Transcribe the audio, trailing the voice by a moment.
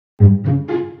Chapter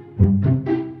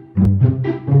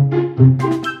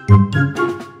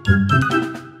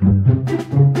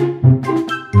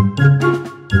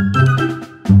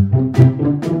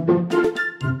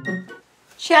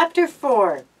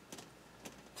 4.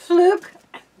 Fluke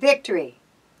Victory.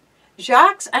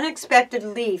 Jacques' unexpected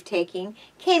leave-taking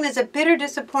came as a bitter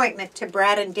disappointment to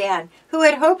Brad and Dan, who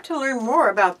had hoped to learn more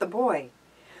about the boy.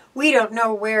 "We don't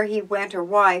know where he went or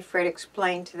why," Fred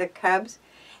explained to the Cubs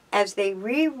as they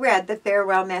reread the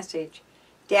farewell message.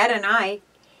 "Dad and I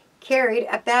carried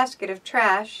a basket of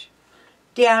trash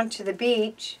down to the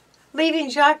beach, leaving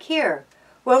Jacques here.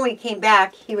 When we came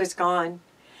back, he was gone.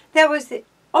 That was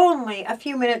only a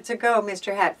few minutes ago,"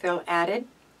 Mr. Hatfield added.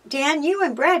 "Dan, you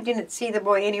and Brad didn't see the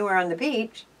boy anywhere on the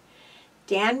beach."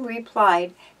 Dan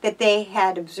replied that they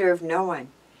had observed no one.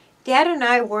 "Dad and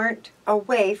I weren't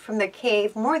away from the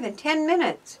cave more than 10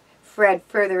 minutes, Fred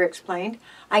further explained.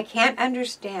 "I can't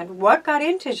understand what got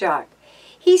into Jacques.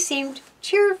 He seemed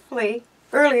cheerfully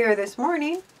earlier this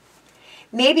morning."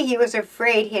 "Maybe he was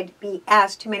afraid he'd be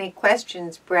asked too many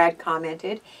questions," Brad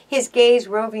commented, his gaze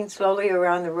roving slowly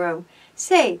around the room.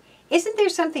 "Say, isn't there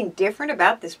something different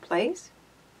about this place?"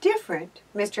 "Different?"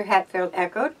 Mr. Hatfield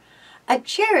echoed. "A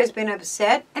chair has been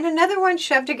upset and another one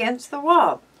shoved against the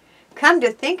wall. Come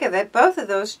to think of it, both of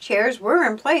those chairs were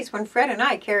in place when Fred and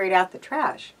I carried out the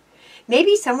trash.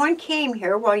 Maybe someone came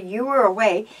here while you were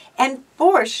away and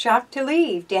forced Jacques to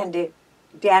leave,"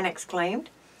 Dan exclaimed.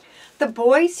 "The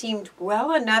boy seemed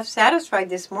well enough satisfied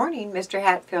this morning," Mr.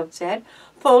 Hatfield said,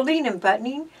 folding and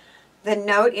buttoning the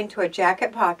note into a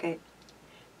jacket pocket.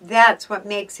 "That's what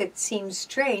makes it seem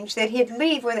strange that he'd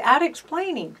leave without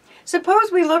explaining.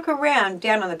 Suppose we look around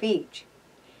down on the beach."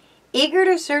 Eager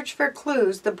to search for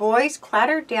clues, the boys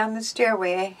clattered down the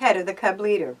stairway ahead of the cub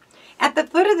leader. At the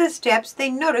foot of the steps, they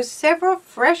noticed several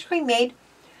freshly made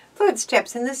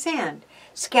footsteps in the sand.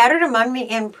 Scattered among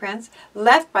the imprints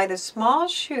left by the small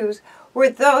shoes were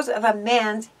those of a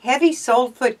man's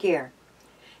heavy-soled footgear.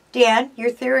 "Dan, your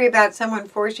theory about someone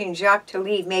forcing Jacques to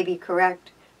leave may be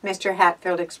correct," Mr.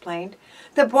 Hatfield explained.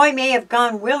 "The boy may have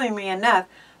gone willingly enough,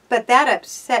 but that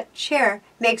upset chair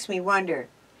makes me wonder."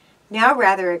 Now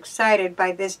rather excited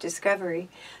by this discovery,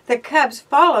 the Cubs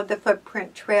followed the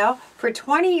footprint trail for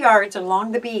 20 yards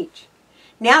along the beach.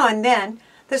 Now and then,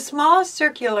 the small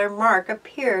circular mark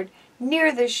appeared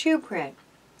near the shoe print.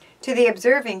 To the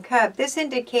observing Cub, this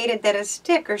indicated that a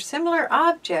stick or similar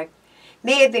object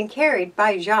may have been carried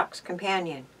by Jacques'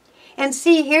 companion. "And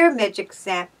see here," Midge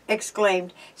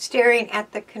exclaimed, staring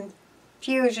at the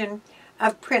confusion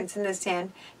of prints in the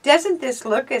sand. "Doesn't this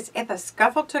look as if a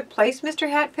scuffle took place, Mr.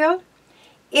 Hatfield?"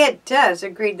 "It does,"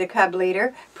 agreed the cub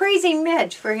leader, praising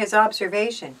Midge for his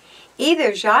observation.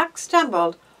 "Either Jacques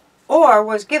stumbled or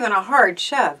was given a hard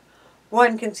shove.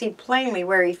 One can see plainly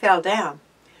where he fell down."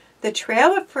 The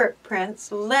trail of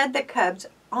footprints led the Cubs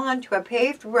onto a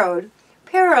paved road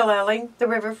paralleling the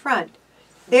river front.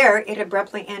 There it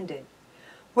abruptly ended.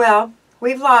 "Well,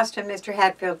 we've lost him," Mr.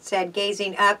 Hatfield said,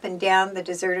 gazing up and down the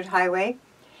deserted highway.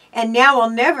 "And now we'll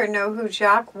never know who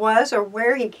Jacques was or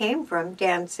where he came from,"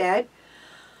 Dan said.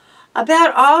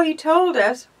 "About all he told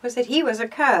us was that he was a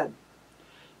cub."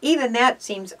 "Even that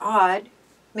seems odd,"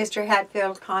 Mr.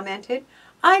 Hatfield commented.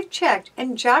 "I've checked,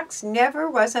 and Jacques never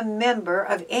was a member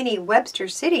of any Webster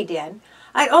City den.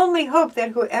 I only hope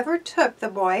that whoever took the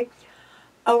boy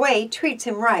away treats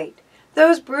him right.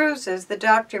 Those bruises the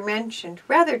doctor mentioned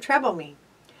rather trouble me."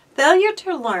 Failure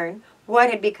to learn what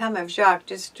had become of Jacques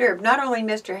disturbed not only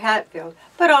Mr. Hatfield,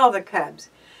 but all the Cubs.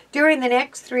 During the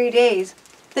next 3 days,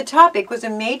 the topic was a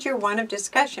major one of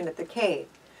discussion at the cave.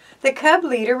 The cub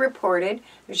leader reported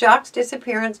Jacques'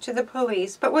 disappearance to the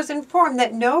police, but was informed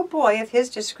that no boy of his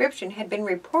description had been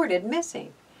reported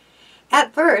missing.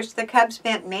 At first, the Cubs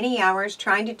spent many hours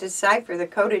trying to decipher the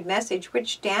coded message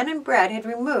which Dan and Brad had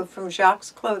removed from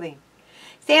Jacques' clothing.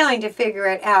 Failing to figure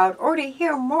it out or to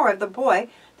hear more of the boy,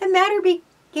 the matter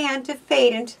began to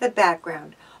fade into the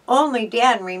background. Only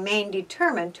Dan remained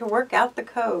determined to work out the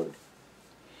code.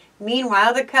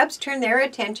 Meanwhile, the Cubs turned their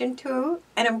attention to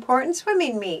an important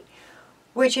swimming meet,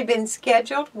 which had been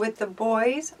scheduled with the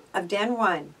boys of Den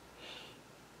 1.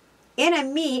 In a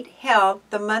meet held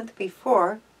the month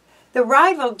before, the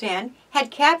rival den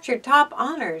had captured top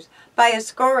honors by a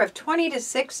score of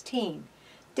 20-16.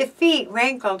 Defeat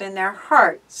rankled in their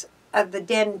hearts of the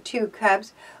Den 2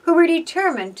 Cubs, who were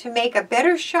determined to make a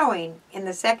better showing in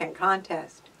the second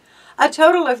contest. A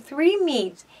total of 3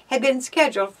 meets had been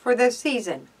scheduled for the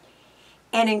season.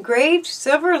 An engraved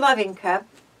silver loving cup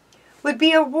would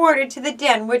be awarded to the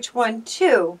den which won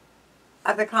 2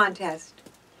 of the contest.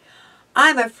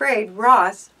 "I'm afraid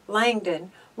Ross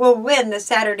Langdon will win the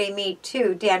Saturday meet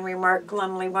too, Dan remarked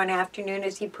glumly one afternoon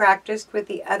as he practiced with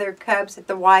the other cubs at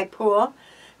the Y pool.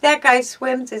 That guy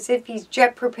swims as if he's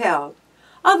jet-propelled.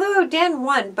 Although Den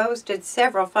 1 boasted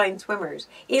several fine swimmers,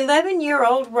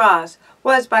 11-year-old Ross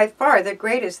was by far the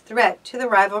greatest threat to the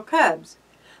rival cubs.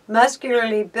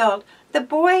 Muscularly built, the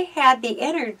boy had the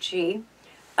energy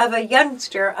of a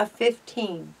youngster of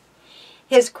 15.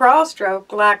 His crawl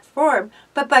stroke lacked form,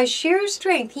 but by sheer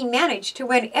strength he managed to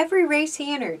win every race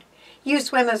he entered. "You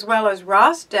swim as well as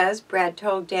Ross does," Brad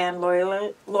told Dan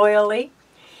loyally.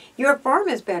 "Your form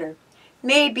is better."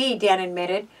 "Maybe," Dan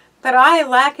admitted, "but I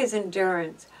lack his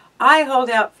endurance. I hold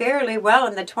out fairly well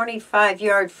in the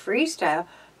 25-yard freestyle,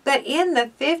 but in the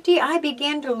 50 I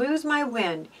began to lose my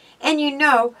wind. And you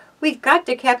know, we've got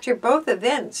to capture both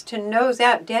events to nose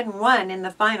out Den 1 in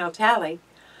the final tally."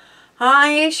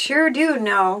 "I sure do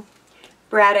know,"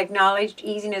 Brad acknowledged,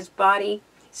 easing his body,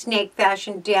 snake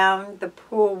fashion, down the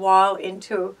pool wall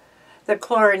into the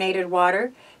chlorinated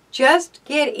water. "Just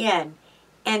get in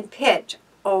and pitch,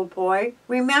 old boy.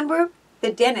 Remember,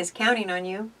 the den is counting on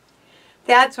you."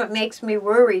 "That's what makes me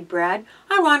worried, Brad.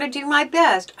 I want to do my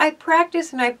best. I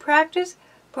practice and I practice,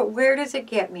 but where does it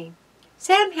get me?"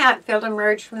 Sam Hatfield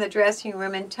emerged from the dressing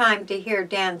room in time to hear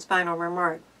Dan's final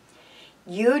remark.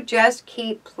 "You just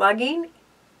keep plugging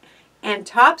and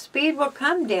top speed will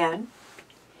come, Dan,"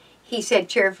 he said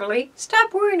cheerfully.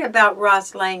 "Stop worrying about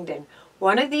Ross Langdon.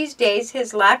 One of these days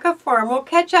his lack of form will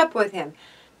catch up with him.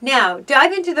 Now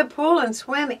dive into the pool and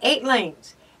swim 8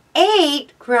 lengths.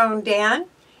 "8?" groaned Dan.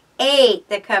 8,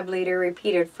 the cub leader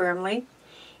repeated firmly.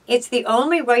 "It's the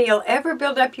only way you'll ever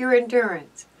build up your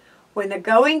endurance. When the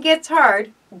going gets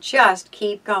hard, just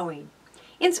keep going."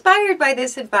 Inspired by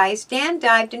this advice, Dan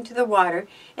dived into the water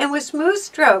and with smooth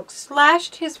strokes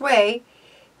slashed his way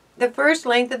the first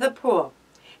length of the pool.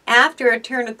 After a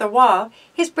turn at the wall,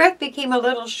 his breath became a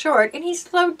little short and he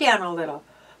slowed down a little.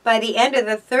 By the end of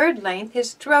the 3rd length, his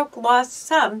stroke lost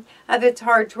some of its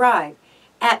hard drive.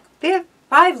 At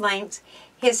 5 lengths,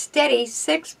 his steady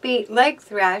 6-beat leg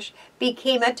thrash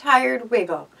became a tired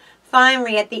wiggle.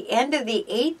 Finally, at the end of the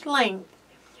 8th length,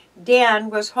 Dan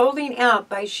was holding out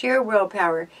by sheer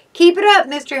willpower. "Keep it up,"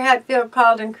 Mr. Hatfield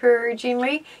called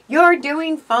encouragingly. "You're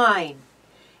doing fine."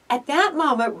 At that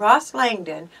moment, Ross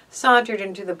Langdon sauntered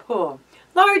into the pool.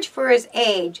 Large for his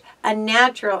age, a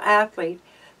natural athlete,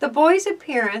 the boy's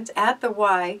appearance at the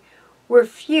Y were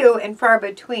few and far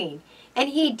between, and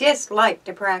he disliked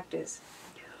to practice.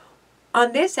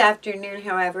 On this afternoon,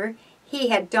 however, he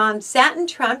had donned satin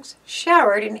trunks,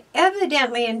 showered, and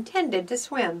evidently intended to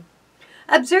swim.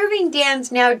 Observing Dan's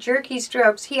now jerky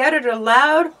strokes, he uttered a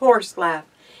loud horse laugh.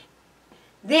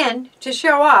 Then, to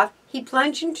show off, he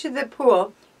plunged into the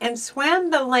pool and swam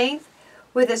the length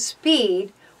with a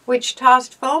speed which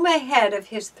tossed foam ahead of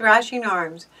his thrashing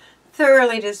arms.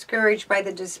 Thoroughly discouraged by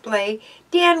the display,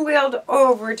 Dan wheeled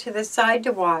over to the side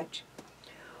to watch.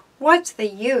 "What's the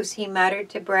use?" he muttered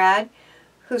to Brad,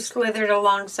 who slithered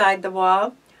alongside the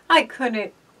wall. "I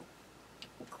couldn't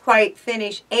quite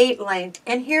finish 8 lengths,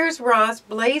 and here's Ross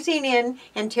blazing in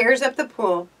and tears up the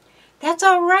pool." "That's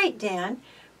all right, Dan,"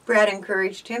 Brad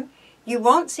encouraged him. "You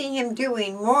won't see him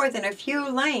doing more than a few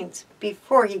lengths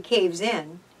before he caves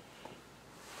in.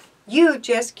 You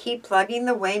just keep plugging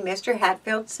the way Mr.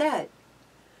 Hatfield said.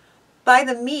 By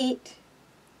the meet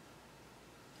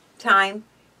time,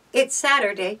 it's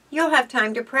Saturday, you'll have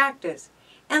time to practice.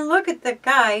 And look at the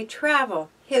guy travel.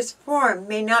 His form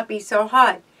may not be so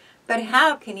hot, but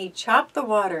how can he chop the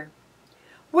water?"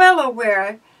 Well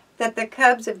aware that the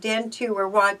cubs of Den 2 were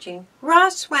watching,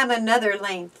 Ross swam another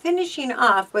length, finishing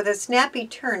off with a snappy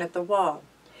turn at the wall.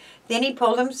 Then he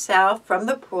pulled himself from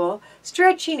the pool,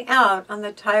 stretching out on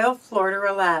the tile floor to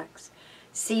relax.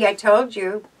 "See, I told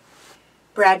you,"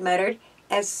 Brad muttered.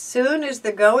 "As soon as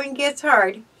the going gets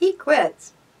hard, he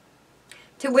quits."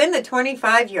 To win the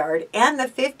 25-yard and the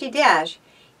 50 dash,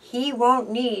 he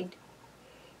won't need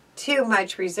too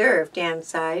much reserve, Dan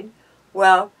sighed.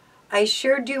 "Well, I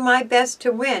sure do my best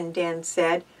to win," Dan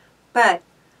said, "but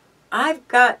I've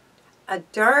got a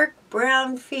dark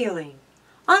brown feeling."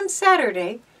 On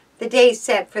Saturday, the day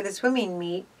set for the swimming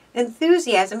meet,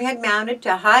 enthusiasm had mounted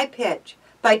to high pitch.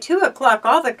 By 2 o'clock,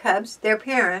 all the cubs, their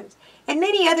parents, and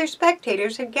many other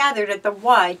spectators had gathered at the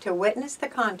Y to witness the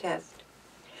contest.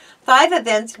 5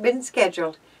 events had been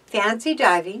scheduled: fancy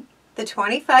diving, the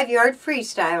 25-yard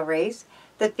freestyle race,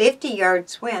 the 50-yard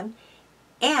swim,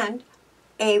 and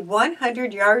a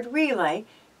 100-yard relay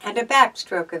and a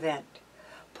backstroke event.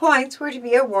 Points were to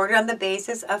be awarded on the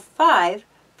basis of 5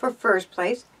 for first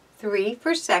place, 3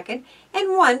 for second,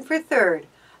 and 1 for third.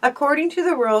 According to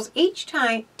the rules, each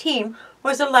team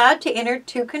was allowed to enter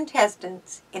 2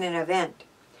 contestants in an event.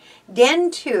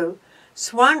 Den 2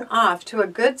 swung off to a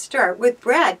good start, with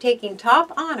Brad taking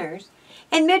top honors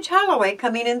and Mitch Holloway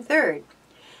coming in 3rd.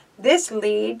 This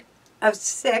lead of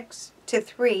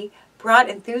 6-3 brought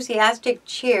enthusiastic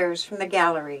cheers from the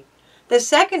gallery. The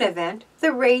second event,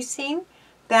 the racing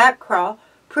back crawl,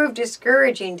 proved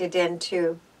discouraging to Den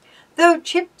 2. Though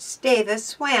Chip Davis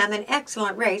swam an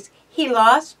excellent race, he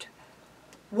lost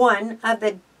one of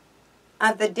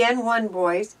the Den 1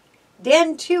 boys.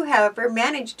 Den 2, however,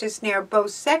 managed to snare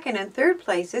both 2nd and 3rd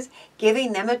places,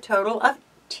 giving them a total of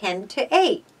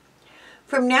 10-8.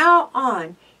 From now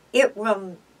on, it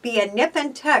will be a nip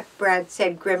and tuck, Brad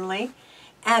said grimly,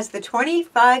 as the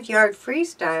 25-yard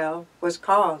freestyle was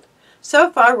called.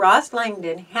 So far, Ross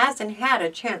Langdon hasn't had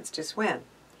a chance to swim.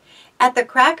 At the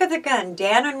crack of the gun,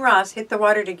 Dan and Ross hit the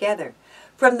water together.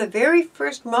 From the very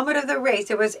first moment of the race,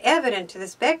 it was evident to the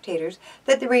spectators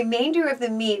that the remainder of the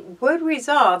meet would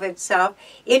resolve itself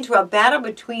into a battle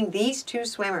between these 2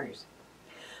 swimmers.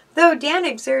 Though Dan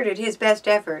exerted his best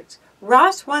efforts,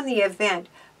 Ross won the event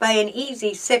by an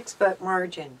easy 6-foot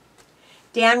margin.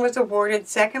 Dan was awarded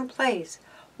 2nd place,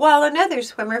 while another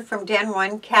swimmer from Den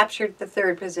 1 captured the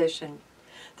 3rd position.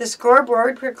 The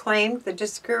scoreboard proclaimed the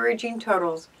discouraging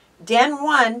totals: Den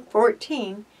 1,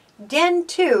 14, Den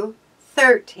 2,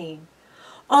 13.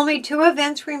 Only 2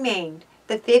 events remained,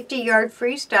 the 50-yard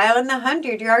freestyle and the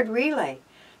 100-yard relay.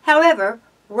 However,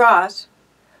 Ross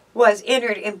was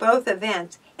entered in both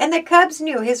events, and the Cubs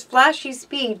knew his flashy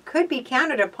speed could be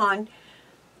counted upon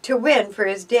to win for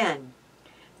his den.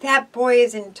 That boy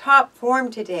is in top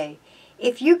form today,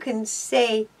 if you can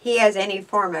say he has any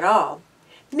form at all,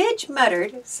 Mitch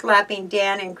muttered, slapping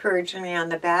Dan encouragingly on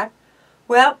the back.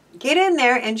 Well, get in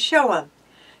there and show him.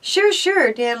 Sure,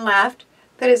 sure, Dan laughed,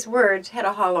 but his words had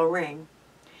a hollow ring.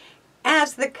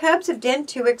 As the Cubs of Den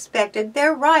 2 expected,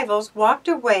 their rivals walked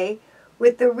away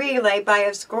with the relay by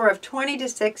a score of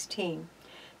 20-16.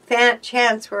 Fat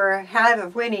chance we're have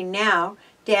of winning now,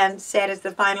 Dan said as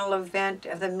the final event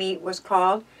of the meet was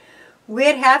called.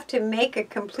 We'd have to make a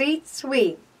complete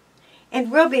sweep,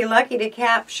 and we'll be lucky to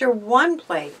capture 1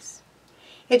 place.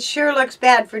 It sure looks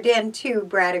bad for Den 2,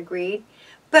 Brad agreed.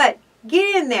 But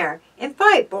get in there and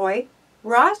fight, boy.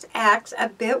 Ross acts a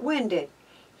bit winded.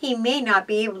 He may not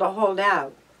be able to hold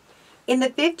out. In the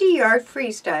 50-yard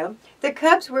freestyle, the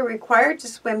Cubs were required to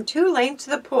swim 2 lanes to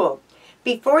the pool.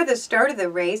 Before the start of the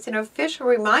race, an official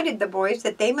reminded the boys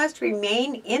that they must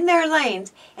remain in their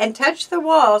lanes and touch the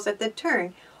walls at the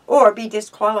turn or be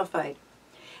disqualified.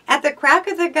 At the crack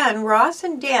of the gun, Ross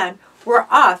and Dan were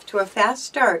off to a fast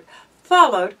start,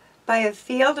 followed by a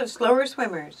field of slower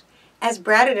swimmers. As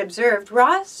Brad had observed,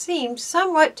 Ross seemed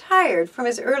somewhat tired from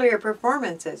his earlier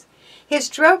performances. His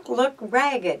stroke looked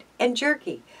ragged and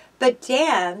jerky, but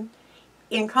Dan,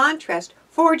 in contrast,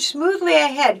 forged smoothly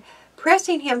ahead,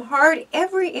 pressing him hard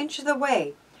every inch of the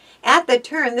way. At the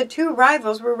turn, the 2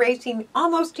 rivals were racing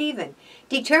almost even.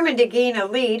 Determined to gain a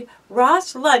lead,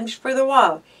 Ross lunged for the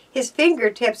wall, his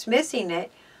fingertips missing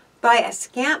it by a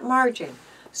scant margin.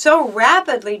 So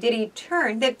rapidly did he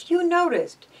turn that few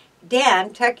noticed.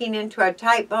 Dan, tucking into a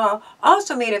tight ball,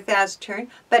 also made a fast turn,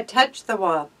 but touched the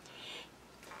wall.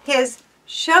 His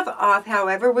shove-off,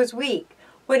 however, was weak.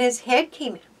 When his head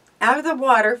came out of the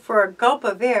water for a gulp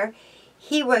of air,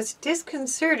 he was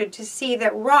disconcerted to see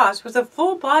that Ross was a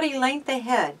full body length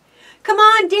ahead. Come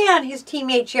on, Dan, his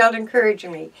teammates yelled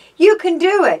encouragingly. You can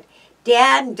do it.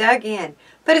 Dan dug in,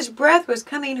 but his breath was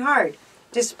coming hard.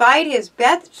 Despite his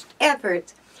best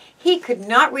efforts, he could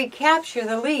not recapture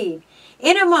the lead.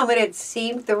 In a moment, it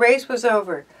seemed, the race was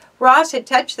over. Ross had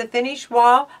touched the finish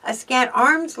wall a scant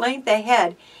arm's length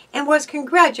ahead and was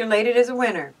congratulated as a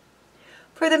winner.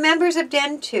 For the members of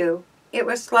Den 2, it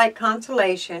was slight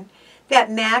consolation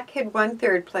that Mac had won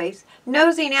 3rd place,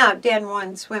 nosing out Den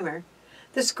 1 swimmer.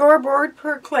 The scoreboard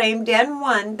proclaimed Den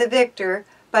 1 the victor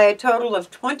by a total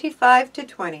of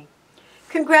 25-20.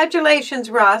 Congratulations,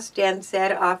 Ross, Dan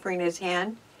said, offering his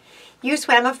hand. You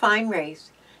swam a fine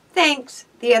race. Thanks,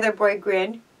 the other boy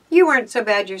grinned. You weren't so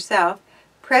bad yourself.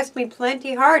 Pressed me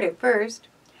plenty hard at first.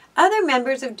 Other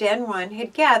members of Den 1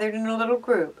 had gathered in a little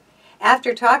group.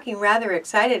 After talking rather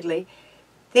excitedly,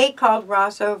 they called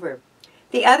Ross over.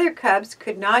 The other Cubs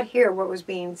could not hear what was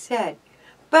being said,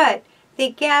 but they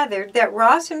gathered that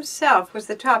Ross himself was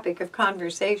the topic of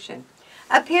conversation.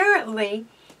 Apparently,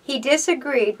 he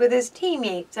disagreed with his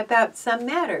teammates about some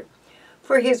matter,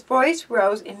 for his voice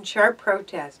rose in sharp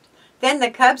protest. Then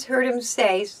the Cubs heard him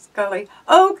say, Scully,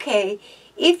 "Okay,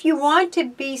 if you want to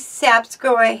be saps,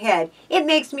 go ahead. It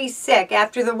makes me sick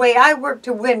after the way I work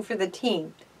to win for the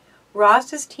team."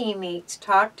 Ross's teammates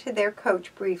talked to their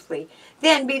coach briefly.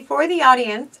 Then, before the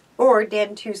audience or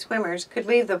Den 2 swimmers could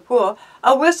leave the pool,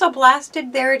 a whistle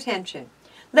blasted their attention.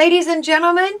 Ladies and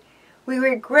gentlemen, we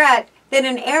regret that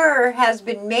an error has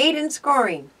been made in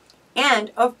scoring,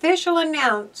 and official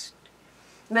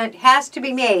announcement has to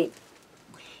be made.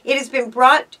 It has been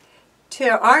brought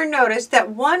to our notice that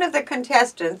one of the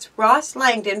contestants, Ross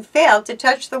Langdon, failed to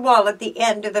touch the wall at the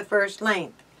end of the first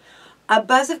length. A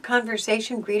buzz of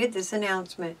conversation greeted this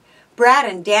announcement. Brad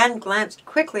and Dan glanced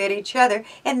quickly at each other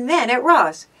and then at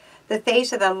Ross. The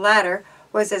face of the latter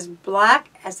was as black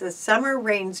as the summer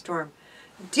rainstorm.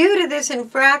 Due to this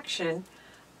infraction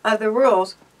of the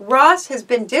rules, Ross has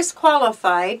been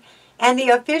disqualified, and the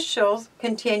officials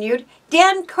continued,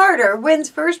 Dan Carter wins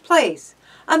first place.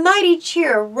 A mighty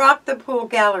cheer rocked the pool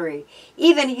gallery.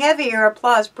 Even heavier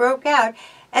applause broke out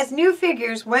as new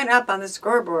figures went up on the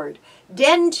scoreboard.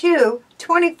 Den 2,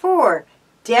 24.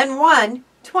 Den 1,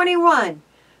 21.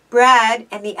 Brad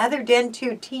and the other Den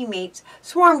 2 teammates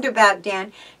swarmed about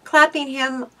Dan, clapping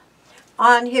him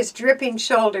on his dripping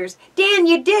shoulders. Dan,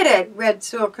 you did it, Red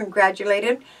Sewell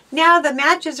congratulated him. Now the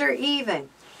matches are even.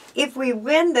 If we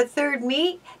win the third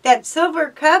meet, that silver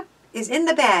cup is in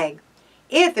the bag.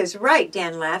 If is right,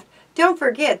 Dan laughed. Don't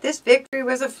forget, this victory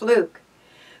was a fluke.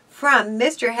 From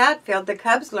Mr. Hatfield, the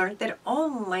Cubs learned that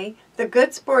only the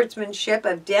good sportsmanship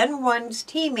of Den 1's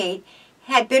teammate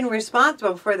had been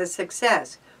responsible for the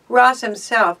success. Ross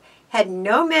himself had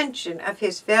no mention of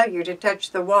his failure to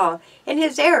touch the wall, and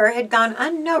his error had gone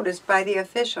unnoticed by the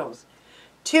officials.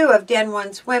 2 of Den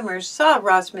 1 swimmers saw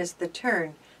Ross miss the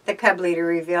turn, the Cub leader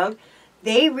revealed.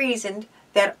 They reasoned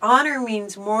that honor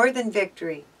means more than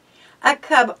victory. A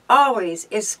Cub always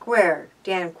is square,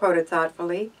 Dan quoted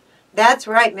thoughtfully. That's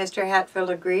right, Mr. Hatfield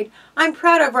agreed. I'm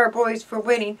proud of our boys for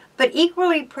winning, but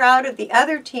equally proud of the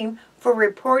other team for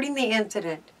reporting the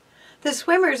incident. The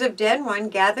swimmers of Den 1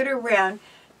 gathered around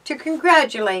to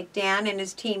congratulate Dan and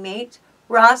his teammates.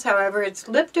 Ross, however, had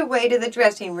slipped away to the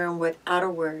dressing room without a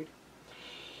word.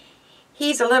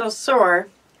 He's a little sore,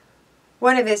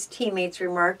 one of his teammates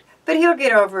remarked, but he'll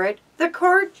get over it. The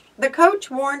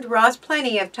coach warned Ross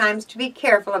plenty of times to be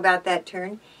careful about that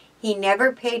turn. He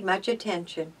never paid much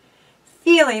attention.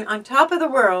 Feeling on top of the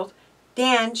world,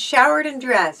 Dan showered and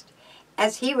dressed.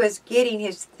 As he was getting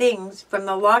his things from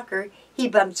the locker, he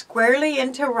bumped squarely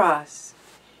into Ross.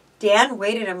 Dan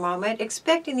waited a moment,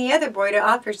 expecting the other boy to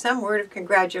offer some word of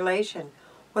congratulation.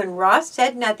 When Ross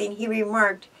said nothing, he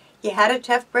remarked, "You had a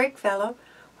tough break, fellow."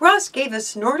 Ross gave a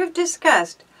snort of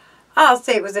disgust. "I'll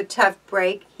say it was a tough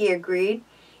break," he agreed.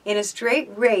 "In a straight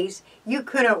race, you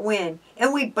couldn't win,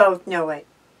 and we both know it."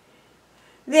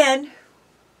 "Then,"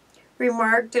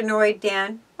 remarked annoyed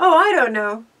Dan, "Oh, I don't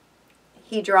know,"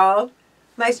 he drawled.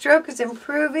 "My stroke is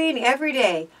improving every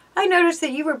day. I noticed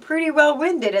that you were pretty well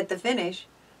winded at the finish."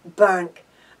 "Bunk!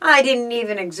 I didn't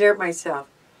even exert myself."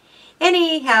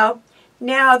 "Anyhow,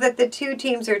 now that the 2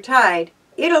 teams are tied,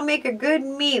 it'll make a good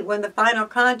meet when the final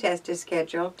contest is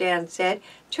scheduled," Dan said,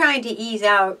 trying to ease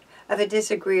out of a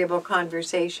disagreeable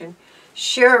conversation.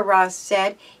 "Sure," Ross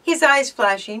said, his eyes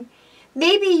flashing.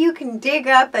 "Maybe you can dig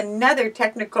up another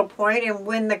technical point and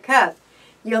win the cup.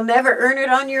 You'll never earn it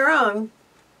on your own."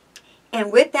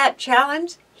 And with that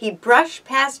challenge, he brushed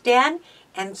past Dan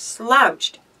and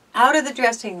slouched out of the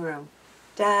dressing room.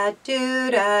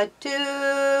 Da-doo-da-doo.